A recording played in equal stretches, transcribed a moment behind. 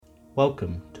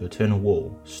Welcome to Eternal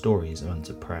Wall Stories of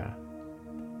Answered Prayer.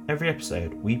 Every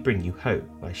episode, we bring you hope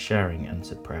by sharing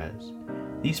answered prayers.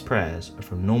 These prayers are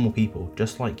from normal people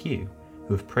just like you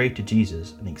who have prayed to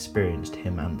Jesus and experienced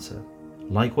Him answer.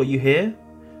 Like what you hear?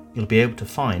 You'll be able to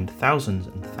find thousands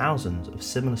and thousands of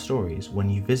similar stories when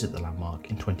you visit the landmark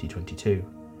in 2022,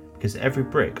 because every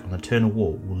brick on Eternal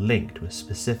Wall will link to a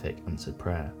specific answered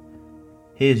prayer.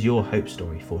 Here's your hope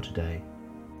story for today.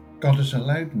 God has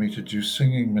allowed me to do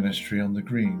singing ministry on the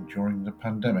green during the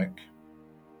pandemic.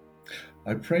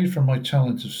 I prayed for my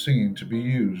talent of singing to be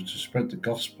used to spread the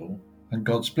gospel and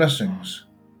God's blessings.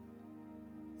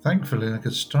 Thankfully, I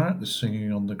could start the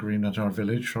singing on the green at our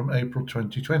village from April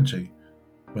 2020,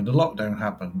 when the lockdown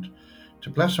happened, to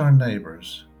bless our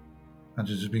neighbours, and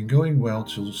it has been going well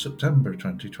till September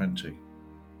 2020.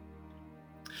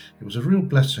 It was a real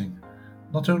blessing,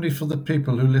 not only for the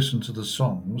people who listened to the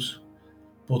songs,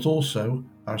 but also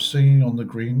our Singing on the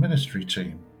Green ministry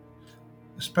team,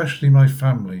 especially my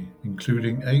family,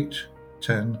 including 8,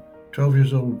 10, 12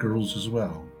 years old girls as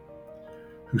well,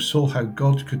 who saw how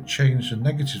God could change the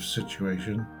negative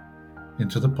situation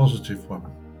into the positive one.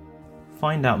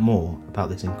 Find out more about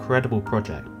this incredible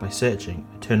project by searching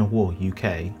Eternal Wall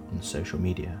UK on social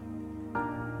media.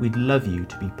 We'd love you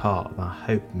to be part of our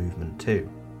hope movement too.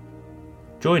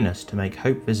 Join us to make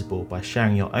hope visible by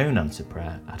sharing your own answered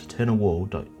prayer at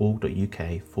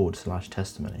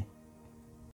eternalwall.org.uk/testimony.